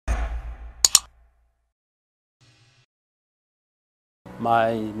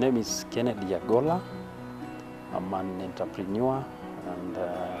My name is Kennedy Agola. I'm an entrepreneur and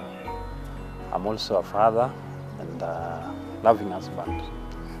I'm also a father and a loving husband.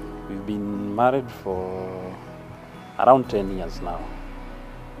 We've been married for around 10 years now.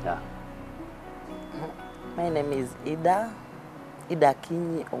 Yeah. My name is Ida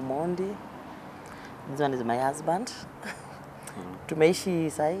Kinyi Omondi. This one is my husband. Tumeishi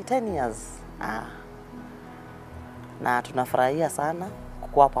sahi 10 years. Na tunafurahia sana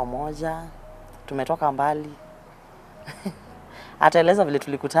kuwa pamoja. Tumetoka mbali. Ataeleza vile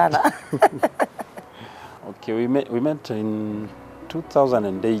tulikutana. Okay, we met in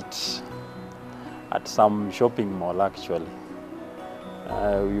 2008 at some shopping mall actually.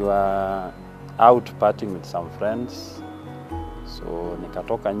 We were out partying with some friends. So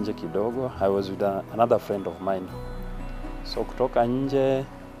nikatoka nje kidogo. I was with another friend of mine. So kutoka nje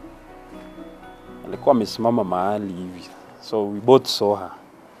alikuwa amesimama mahali hivi. So we both saw her.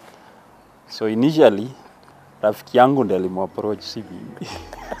 So initially rafiki yangu ndiye alimapproach si mimi.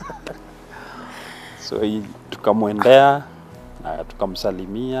 So tukamwendea na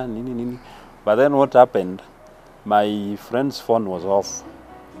tukamsalimia nini. But then what happened? My friend's phone was off.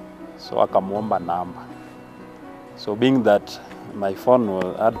 So akamuomba namba. So being that my phone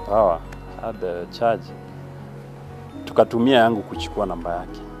had power, had the charge, tukatumia yangu kuchukua namba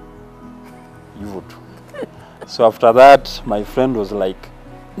yake. Hivyo tu. So after that my friend was like,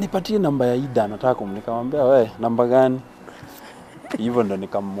 nipatie namba ya Ida, nataka kumnikamwambia we namba gani? Hivyo ndo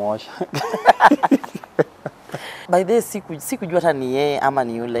nikamwosha. By the sikujua hata ni yeye ama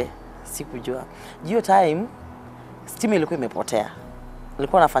ni yule. Sikujua. Hiyo time stima ilikuwa imepotea.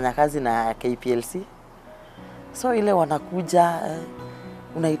 Nilikuwa nafanya kazi na KPLC. So ile wanakuja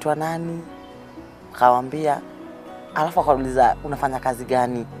unaitwa nani? Kawaambia alafu akauliza unafanya kazi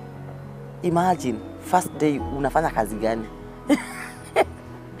gani? Imagine first day unafanya kazi gani?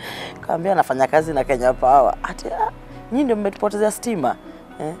 Kaambia nafanya kazi na Kenya Power. Ati nyinyi ndio mmetupotezea stima.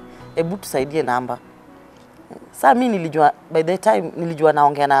 Ebu tusaidie namba. Sasa mimi nilijua by the time nilijua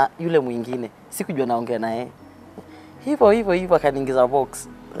naongea na yule mwingine. Sikujua naongea na yeye. Hivyo akaniingiza box.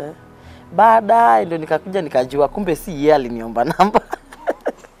 Baadaye ndio nikakuja nikajua kumbe si yeye aliniomba namba.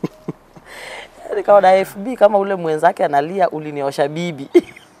 Nikaona FB kama ule mwenzake analia uliniosha bibi.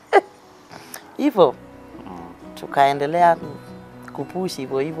 Hivyo tukaendelea kupush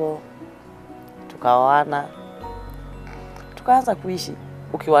hivyo tukaoana. Tukaanza kuishi.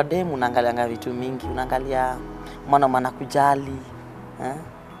 Ukiwa demu unaangalia vitu mingi, unaangalia mwana anakujali,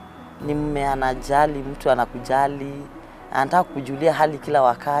 ni mume anajali, mtu anakujali, anataka kukujulia hali kila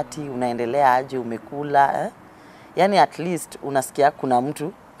wakati, unaendelea aje, umekula, yani at least unasikia kuna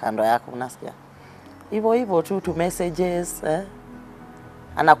mtu kando yako, unasikia. Hivyo tu messages,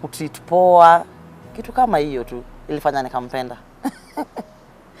 anakutreat poa, kitu kama hiyo tu ilifanya nikampenda.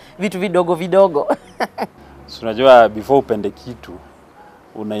 Vitu vidogo. So unajua before upende kitu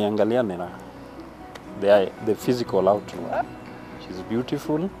unaiangalia nina the physical outlook. She's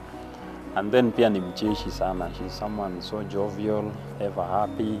beautiful and then pia ni mcheshi sana. She's someone so jovial, ever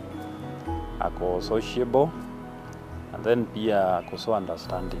happy, ako sociable and then pia ako so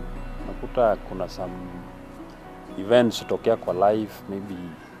understanding. Nakuta kuna some events tokea kwa life, maybe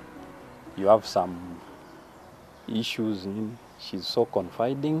you have some issues in, she's so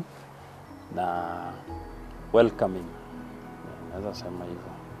confiding na welcoming. Naweza sema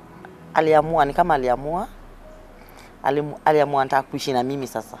hivyo. Aliamua ni kama aliamua anataka kuishi na mimi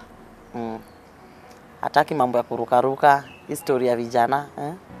sasa. Hataki mambo ya kurukaruka, historia ya vijana,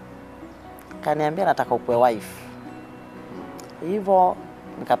 Kaniambia nataka ukue wife. Hivyo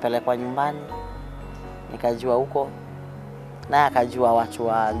nikapelekwa nyumbani. Nikajua huko. Naye akajua watu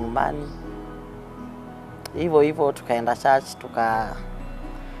wa nyumbani. Hivyo tukaenda church,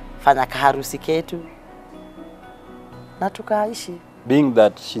 tukafanya kaharusi ketu. Na tukaishi. Being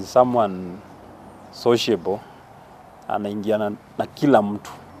that she's someone sociable, anaingiana na kila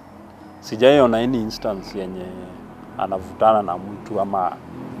mtu. Sijaiona any instance yenye anavutana na mtu ama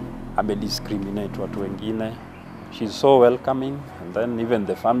amediscriminate watu wengine. She's so welcoming and then even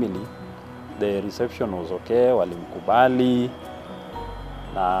the family, the reception was okay, walimkubali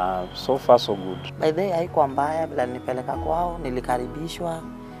na so far so good. By the way haikuwa mbaya bila nipeleka kwao, nilikaribishwa.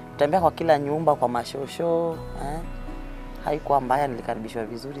 Tembea kwa kila nyumba kwa mashosho, haikuwa mbaya, nilikaribishwa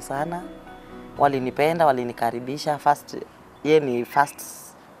vizuri sana. Walinipenda, walinikaribisha. Yeye ni first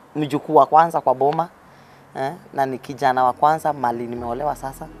mjukuu wa kwanza kwa boma. Na ni kijana wa kwanza mali nimeolewa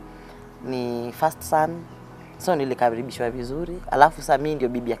sasa. Ni first son. So nilikaribishwa vizuri. Alafu sasa mimi ndio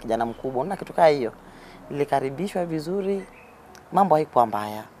bibi ya kijana mkubwa. Na kitu kama hiyo. Nilikaribishwa vizuri. Mambo haikuwa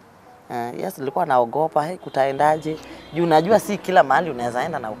mbaya. Yes, nilikuwa naogopa kutaendaje. Juu unajua si kila mahali unaweza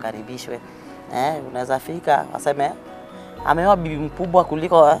enda na ukaribishwe. Unaweza fika waseme ameoa bibi mkubwa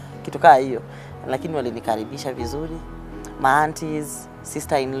kuliko kitu kama hiyo. Lakini walinikaribisha vizuri. My aunties,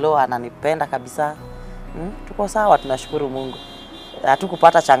 sister-in-law ananipenda kabisa. Tuko sawa, tunashukuru Mungu.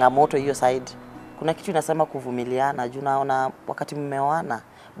 Hatukupata changamoto hiyo side. Kuna kitu inasema kuvumiliana. Juu naona wakati mmeoana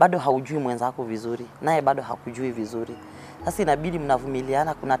bado haujui mwenzako vizuri, naye bado hakujui vizuri. Sasa inabidi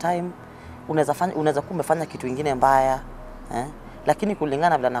mnavumiliana. Kuna time unaweza kuwa umefanya kitu kingine mbaya, lakini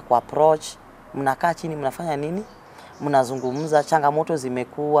kulingana vile na approach, mnakaa chini mnafanya nini? Mnazungumza, changamoto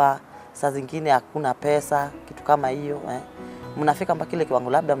zimekuwa, saa zingine hakuna pesa, kitu kama hiyo, Mnafika mpaka kile kiwango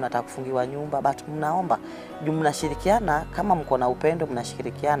labda mnataka kufungiwa nyumba, but mnaomba. Juu mnashirikiana, kama mko na upendo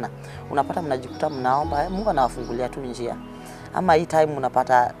mnashirikiana. Unapata mnajikuta mnaomba, Mungu anawafungulia tu njia. Ama hii time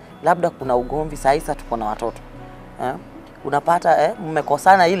unapata labda kuna ugomvi, sasa tuko na watoto. Unapata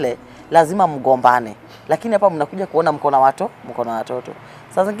mmekosana ile lazima mgombane. Lakini hapa mnakuja kuona mko na watoto.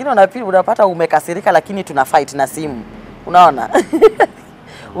 Saa zingine unapata umekasirika lakini tuna fight na simu. Unaona?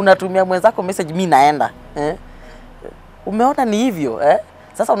 Unatumia mwenzako message, mimi naenda. Umeona ni hivyo,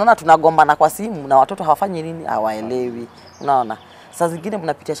 Sasa unaona tunagombana kwa simu na watoto hawafanyi nini? Hawaelewi. Unaona? Saa zingine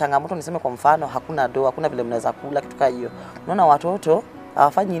mnapitia changamoto, niseme kwa mfano hakuna doa, hakuna vile mnaweza kula kitu kama hiyo. Unaona watoto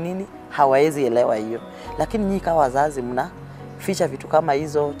hawafanyi nini? Hawawezi elewa hiyo. Lakini nyinyi kama wazazi mnaficha vitu kama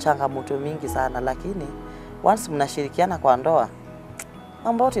hizo, changamoto mingi sana, lakini once mnashirikiana kwa ndoa,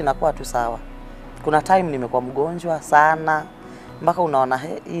 mambo yote inakuwa tu sawa. Kuna time nimekuwa mgonjwa sana mpaka unaona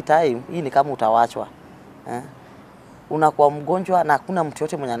hii time hii ni kama utawachwa. Unakuwa mgonjwa na hakuna mtu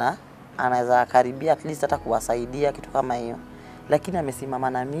yote mwenye anaweza karibia at least hata kuwasaidia kitu kama hiyo. Lakini amesimama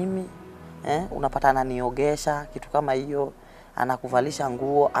na mimi, unapata ananiogesha kitu kama hiyo, anakuvalisha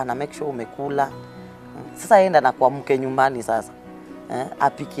nguo, ana make sure umekula. Sasa enda na kwa mke nyumbani sasa.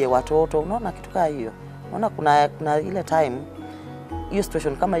 Apikie watoto, unaona kitu kama hiyo. Unaona kuna ile time hiyo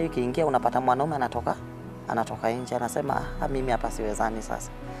situation kama hiyo kiingia, unapata mwanaume anatoka nje anasema mimi hapa siwezani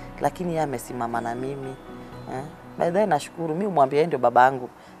sasa. Lakini yeye amesimama na mimi. By the way nashukuru, mimi mwambie yeye ndio babangu.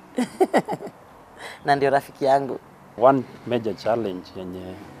 Na ndio rafiki yangu. One major challenge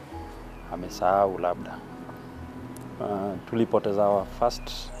yenye amesahau labda. Tulipoteza our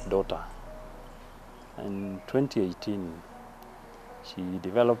first daughter. In 2018 she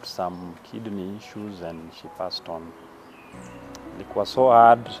developed some kidney issues and she passed on. Ilikuwa so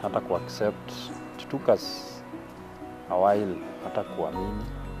hard hata ku accept. It took us a while hata kuamini.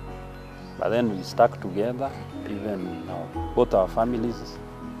 But then we stuck together. Even both our families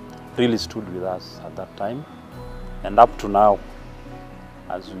really stood with us at that time. And up to now,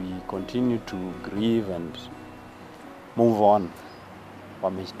 as we continue to grieve and move on,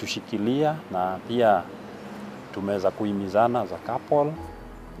 wametushikilia na pia tumeweza kuhimizana as a couple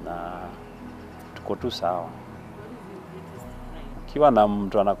na tuko tu sawa. Ukiwa na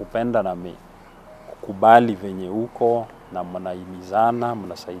mtu anakupenda na kukubali venye uko na mnahimizana,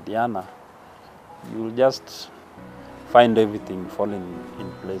 mnasaidiana, you'll just find everything falling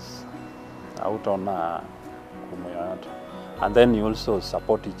in place. Hautaona kumoyote. And then you also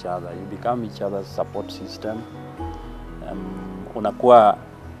support each other. You become each other's support system. Unakuwa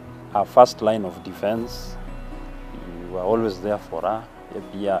a first line of defense. You are always there for her.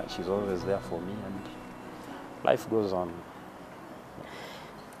 Yeah, she's always there for me, and life goes on.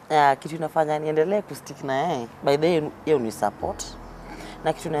 Kitu nafanya niendelee kustick na yeye. By the way, yeye ni support.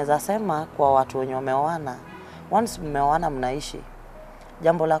 Na kitu naweza sema kwa watu wenye wameoana, once mmeoana mnaishi,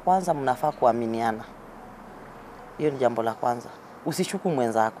 jambo la kwanza mnafaa kuaminiana. Hiyo ni jambo la kwanza. Usishuku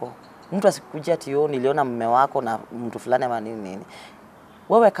mwenzako. Mtu asikujia ati niliona mume wako na mtu fulani ama nini.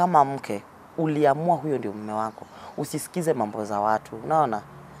 Wewe kama mke uliamua huyo ndio mume wako. Usisikize mambo za watu. Unaona?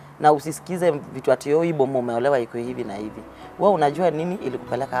 Na usisikize vitu ati hii bomo umeolewa iko hivi na hivi. Wewe unajua nini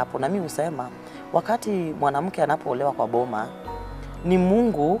ilikupeleka hapo. Na mimi husema wakati mwanamke anapoolewa kwa boma, ni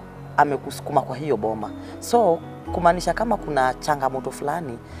Mungu amekusukuma kwa hiyo boma. So kumaanisha kama kuna changamoto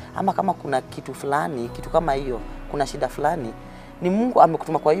fulani ama kama kuna kitu fulani, kitu kama hiyo, kuna shida fulani, ni Mungu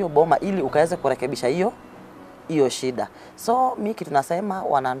amekutuma kwa hiyo boma ili ukaweze kurekebisha hiyo shida. So mimi kitu nasema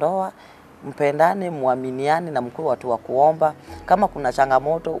wanandoa mpendane, muaminiane na mkuu watu wa kuomba. Kama kuna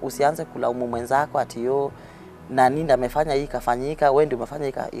changamoto usianze kulaumu mwenzako ati na nini amefanya hii kafanyika, wewe ndio umefanya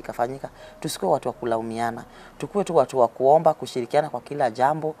hii ikafanyika. Tusikuwe watu wa kulaumiana. Tukue tu watu wa kuomba, kushirikiana kwa kila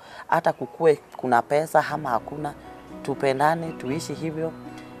jambo, hata kukue kuna pesa ama hakuna, tupendane, tuishi hivyo.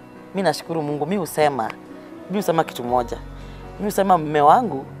 Mimi nashukuru Mungu. Mimi husema kitu moja. Mimi husema mume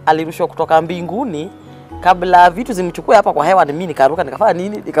wangu alirushwa kutoka mbinguni kabla vitu zimchukue hapa kwa hewa, mimi nikaruka nikafanya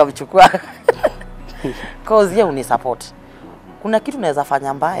nini? Nikamchukua. Cause yeye unisupport. Kuna kitu naweza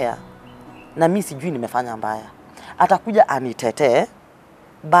fanya mbaya, na mimi sijui nimefanya mbaya. Atakuja anitetee,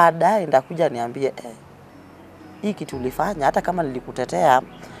 baadaye ndakuja niambie hii kitu ulifanya, hata kama nilikutetea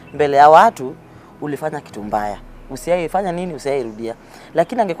mbele ya watu ulifanya kitu mbaya. Usiaifanya nini, usiairudia.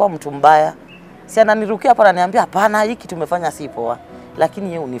 Lakini angekuwa mtu mbaya, si ananirukia hapa ananiambia hapana, hii kitu umefanya si poa. Lakini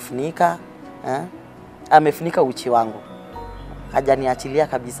yeye unifunika, amefunika uchi wangu. Hajaniachilia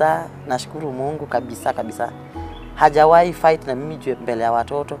kabisa, nashukuru Mungu kabisa. Hajawahi fight na mimi juu mbele ya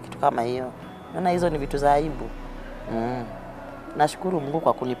watoto, kitu kama hiyo. Naona hizo ni vitu za aibu. Nashukuru Mungu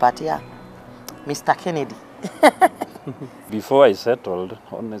kwa kunipatia Mr. Kennedy. Before I settled,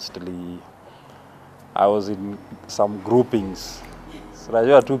 honestly, I was in some groupings.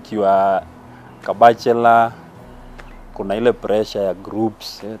 Unajua tu kiwa kabachela, kuna ile pressure ya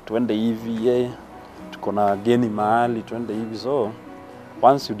groups, twende hivi, tuko na geni mahali, twende hivi. So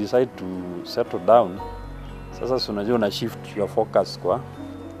once you decide to settle down, sasa unajua una shift your focus kwa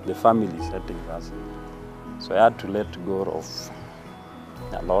the family setting sasa. So I had to let go of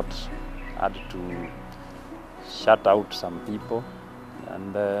a lot. I had to shut out some people,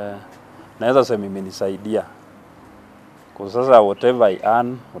 and naweza sema imenisaidia. Kwa sasa whatever I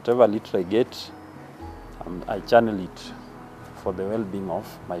earn, whatever little I get, I channel it for the well-being of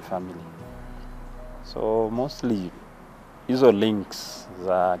my family. So mostly hizo links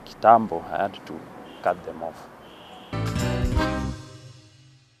za kitambo I had to cut them off.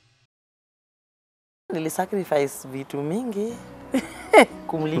 Nilisacrifice vitu mingi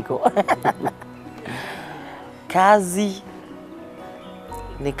kumliko. Kazi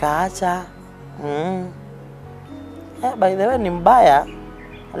nikaacha. By the way ni mbaya.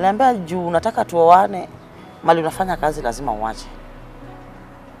 Aliambia juu unataka tuoane, mali unafanya kazi lazima uache.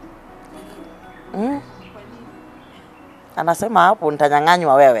 Anasema hapo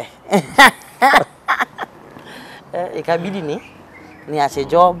nitanyang'anywa wewe. Ikabidi niache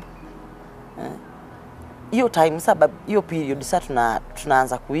job. Hiyo time sababu hiyo period sasa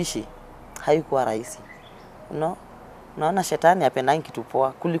tunaanza kuishi haikuwa rahisi. Unaona shetani hapendangi kitu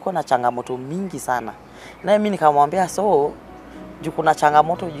poa. Kulikuwa na changamoto mingi sana. Na mimi nikamwambia so juu kuna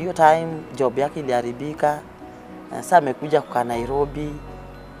changamoto juu hiyo time job yake iliharibika. Sasa amekuja kukaa Nairobi.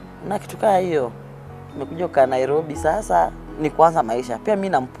 Na kitu kama hiyo. Amekuja kukaa Nairobi sasa ni kuanza maisha. Pia mimi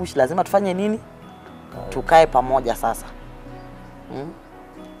nampush lazima tufanye nini? Tukae pamoja sasa.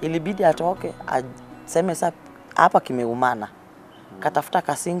 Ilibidi atoke aseme sasa hapa kimeumana. Katafuta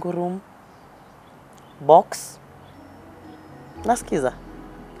ka single room box. Nasikiza.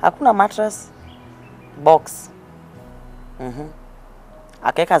 Hakuna mattress, box.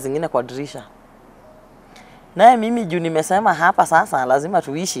 Akaeka zingine kwa dirisha. Naye mimi juu nimesema hapa sasa lazima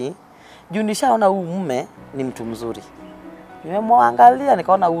tuishi. Juu nishaona huyu mume ni mtu mzuri. Nimemwangalia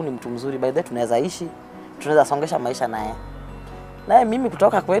nikaona huyu ni mtu mzuri. By the way tunaweza ishi, tunaweza songesha maisha naye. Naye mimi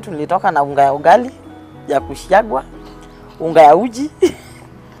kutoka kwetu nilitoka na unga ya ugali ya kushagwa, unga ya uji,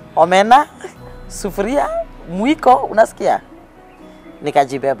 omena, sufuria, mwiko, unasikia?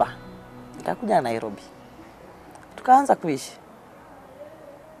 Nikajibeba. Nikakuja Nairobi. Tukaanza kuishi.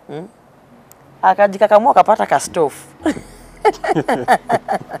 Akajikakamua akapata ka stove.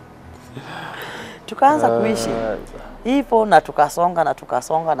 Tukaanza kuishi. Ipo na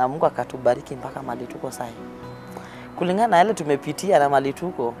tukasonga na Mungu akatubariki mpaka mali tuko sasa. Kulingana na yale tumepitia na mali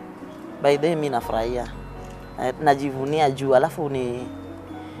tuko, by the way mimi nafurahia. Najivunia juu alafu ni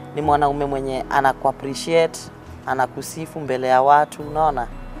mwanaume mwenye anakuappreciate, anakusifu mbele ya watu, unaona?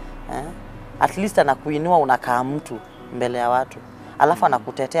 At least anakuinua unakaa mtu mbele ya watu. Alafu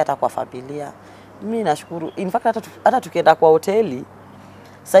anakutetea hata kwa familia. Mimi nashukuru. In fact hata tukienda kwa hoteli,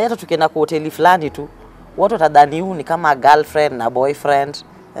 sasa hata tukienda kwa hoteli fulani tu, watu watadhani huyu ni kama girlfriend na boyfriend,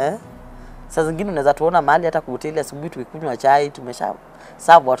 Saa zingine unaweza tuona mahali hata kwa hoteli asubuhi tukikunywa chai, tumesha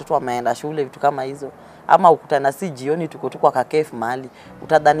serve watoto wameenda shule, vitu kama hizo. Ama ukutana si jioni tuko tu kwa cafe mahali,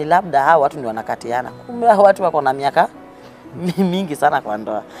 utadhani labda hao watu ni wanakatiana. Kumbe hao watu wako na miaka mingi sana kwa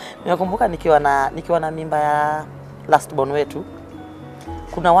ndoa. Ninakumbuka nikiwa na mimba ya last born wetu,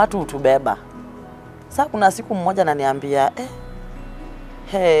 kuna watu utubeba. Sasa kuna siku mmoja ananiambia,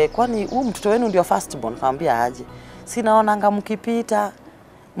 kwani huyu mtoto wenu ndio first born? Nikamwambia aje. Sinaonanga mkipita,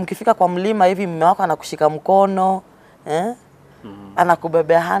 mkifika kwa mlima hivi mume wako anakushika mkono,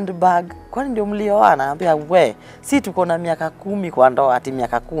 anakubebea handbag. Kwani ndio mlioana? Anambia we, si tuko na miaka 10 kwa ndoa, ati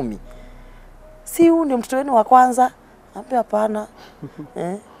miaka 10. Si huyu ndio mtoto wenu wa kwanza? Anambia hapana.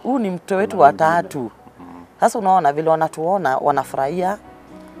 Huyu ni mtoto wetu wa 3. Sasa unaona vile wanatuona, wanafurahia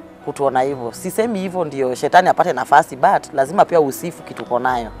kutuona hivyo. Sisemi hivyo ndio shetani apate nafasi, but lazima pia usifu kitu uko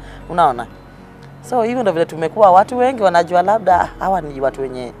nayo. Unaona? So hivyo ndio vile tumekuwa, watu wengi wanajua labda hawa ni watu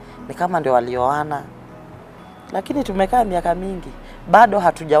wenye ni kama ndio walioana. Lakini tumekaa miaka mingi. bado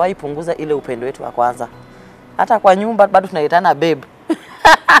hatujawahi punguza ile upendo wetu wa kwanza. Hata kwa nyumba bado tunaitana babe.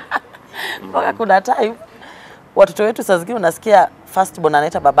 Mpaka kuna time watoto wetu saa zingine unasikia first born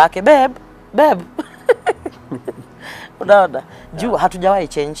anaita babake babe, babe. Unaona? Juu hatujawahi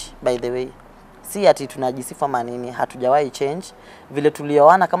change by the way. Si ati tunajisifa manini, hatujawahi change. Vile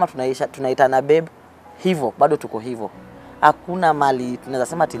tulioana kama tunaitana babe, hivyo bado tuko hivyo. Hakuna mali tunaweza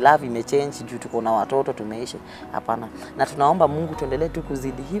sema ati love imechange juu tuko na watoto tumeishi. Hapana. Na tunaomba Mungu tuendelee tu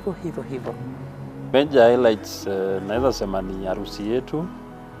kuzidi hivyo hivyo hivyo. Major highlights naweza sema ni harusi yetu.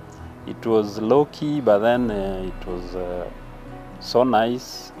 It was low key but then it was so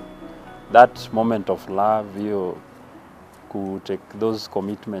nice. That moment of love, you could take those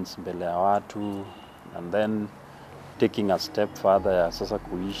commitments mbele ya watu and then taking a step further ya sasa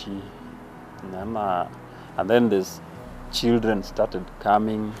kuishi. And then this children started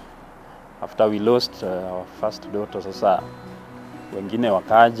coming after we lost our first daughter, sasa wengine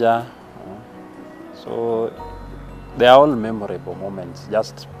wakaja. So they are all memorable moments,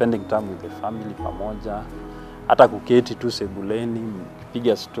 just spending time with the family pamoja, hata kuketi tu sebuleni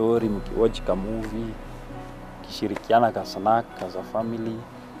mkipiga story, mkiwatch ka movie, kishirikiana ka snack as a family.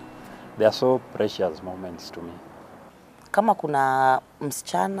 They are so precious moments to me. Kama kuna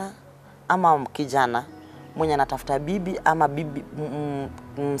msichana ama kijana mwenye anatafuta bibi ama bibi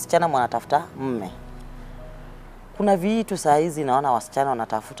msichana mwenye anatafuta mume, kuna vitu saa hizi naona wasichana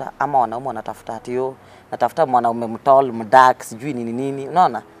wanatafuta ama wanaume wanatafuta atio, natafuta mwanaume mtall, mdark, sijui nini nini,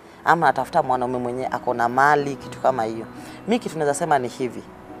 unaona? Ama natafuta mwanaume mwenye ako na mali, kitu kama hiyo. Mimi kitu naweza sema ni hivi.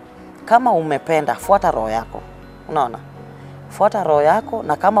 Kama umependa, fuata roho yako. Unaona? Fuata roho yako,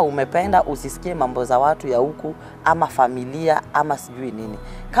 na kama umependa usisikie mambo za watu ya huku ama familia ama sijui nini.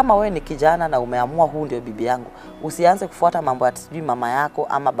 Kama wewe ni kijana na umeamua huu ndio bibi yangu, usianze kufuata mambo ya sijui mama yako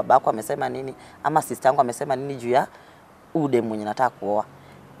ama baba yako amesema nini ama sister yangu amesema nini juu ya ude mwenye nataka kuoa.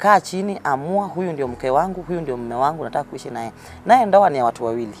 Kaa chini, amua huyu ndio mke wangu, huyu ndio mume wangu, nataka kuishi naye. Naye ndoa ni ya watu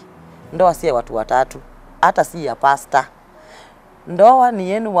wawili. Ndoa si ya watu watatu, hata si ya pasta. Ndoa ni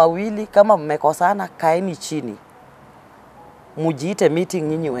yenu wawili. Kama mmekosana, kaeni chini, mujiite meeting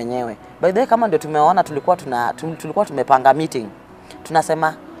nyinyi wenyewe. By the way, kama ndio tumeona tulikuwa tumepanga meeting.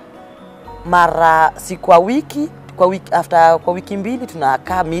 Tunasema mara si kwa wiki, kwa wiki mbili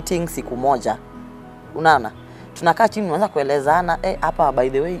tunakaa meeting siku moja. Unaona? Tunakaa chini tunaanza kuelezana, hapa by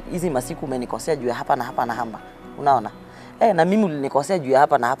the way hizi masiku umenikosea juu ya hapa na hapa na hapa. Unaona? Na mimi ulinikosea juu ya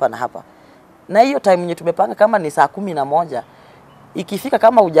hapa na hapa na hapa. Na hiyo time yenye tumepanga kama ni saa 11, ikifika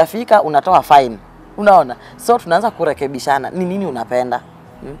kama hujafika unatoa fine. Unaona? So tunaanza kurekebishana. Ni nini unapenda?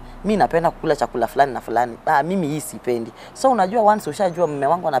 Mimi napenda kukula chakula fulani na fulani. Mimi hii sipendi. So unajua once ushajua mume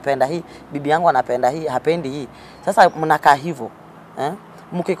wangu anapenda hii, bibi yangu anapenda hii, hapendi hii. Sasa mnakaa hivyo.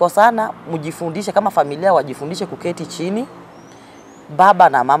 Mkikosana mjifundishe kama familia, wajifundishe kuketi chini. Baba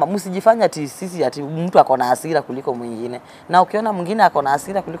na mama, msijifanye ati sisi ati mtu ako na hasira kuliko mwingine. Na ukiona mwingine ako na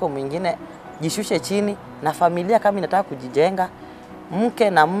hasira kuliko mwingine, jishushe chini. Na familia kama inataka kujijenga, mke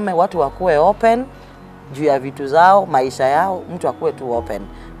na mume watu wakuwe open juu ya vitu zao, maisha yao, mtu akuwe tu open.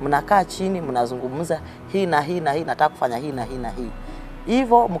 Mnakaa chini, mnazungumza hii na hii na hii, nataka kufanya hii na hii na hii.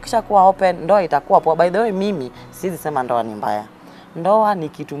 Hivyo mkishakuwa open, ndoa itakuwa poa. By the way, mimi siwezi sema ndoa ni mbaya. Ndoa ni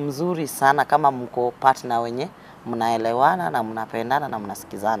kitu mzuri sana kama mko partner wenye mnaelewana na mnapendana na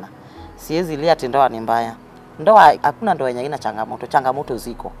mnasikizana. Siwezi lia ati ndoa ni mbaya. Ndoa, hakuna ndoa yenye ina changamoto. Changamoto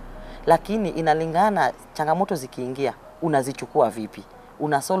ziko. Lakini inalingana changamoto zikiingia unazichukua vipi?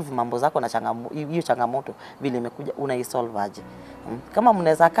 Una solve mambo zako na hiyo changamoto vile imekuja unaisolve aje? Kama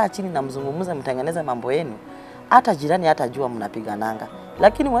mnaweza kaa chini na mzungumze, mtengeneze mambo yenu, hata jirani hatajua mnapigananga.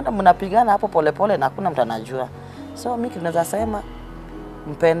 Lakini wenda mnapigana hapo polepole na hakuna mtu anajua. So mimi tunaweza sema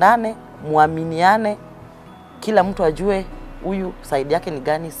mpendane, muaminiane, kila mtu ajue huyu side yake ni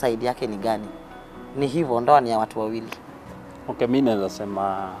gani, side yake ni gani. Ni hivyo, ndoa ni ya watu wawili. Okay, mimi naweza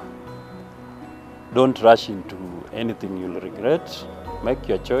sema don't rush into anything you'll regret.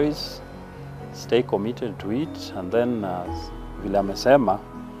 Make your choice, stay committed to it, and then vile amesema,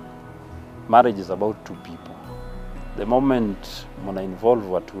 marriage is about two people. The moment mna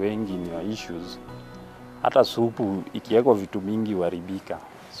involve watu wengi in your issues, hata supu ikiwekwa vitu mingi huharibika.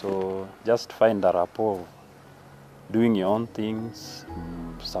 So just find a rapport, doing your own things,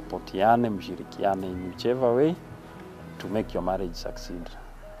 supportiane, mshirikiane in whichever way to make your marriage succeed.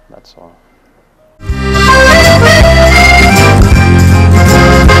 That's all.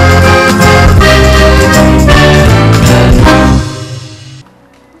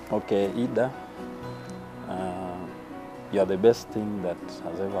 Okay, Ida, you are the best thing that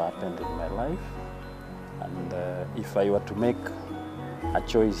has ever happened in my life. And if I were to make a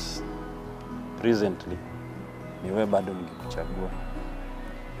choice presently, niwe bado ningekuchagua.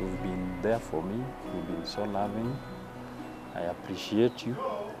 You've been there for me. You've been so loving. I appreciate you.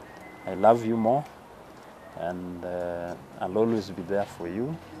 I love you more. And I'll always be there for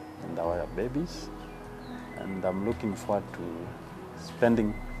you and our babies. And I'm looking forward to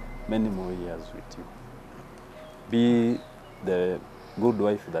spending many more years with you. Be the good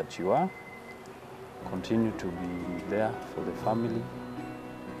wife that you are. Continue to be there for the family.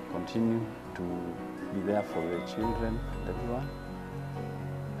 Continue to be there for the children and everyone.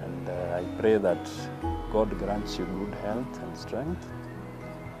 And I pray that God grants you good health and strength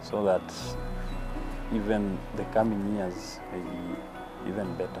so that even the coming years may be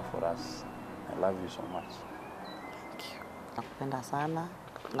even better for us. I love you so much. Thank you. Nakupenda sana,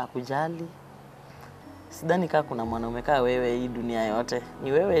 nakujali. Sidhani kama kuna mwanaume kama wewe hii dunia yote.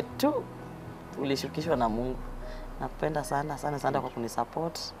 Ni wewe tu ulishukishwa na Mungu. Nakupenda sana, asante sana kwa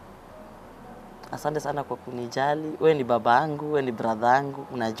kunisupport. Asante sana kwa kunijali. Wewe ni baba yangu, wewe ni brother yangu,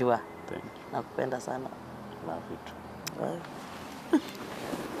 unajua. Thank you. Nakupenda sana. Love you too.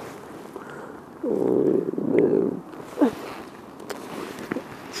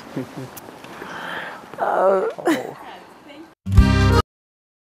 Oh.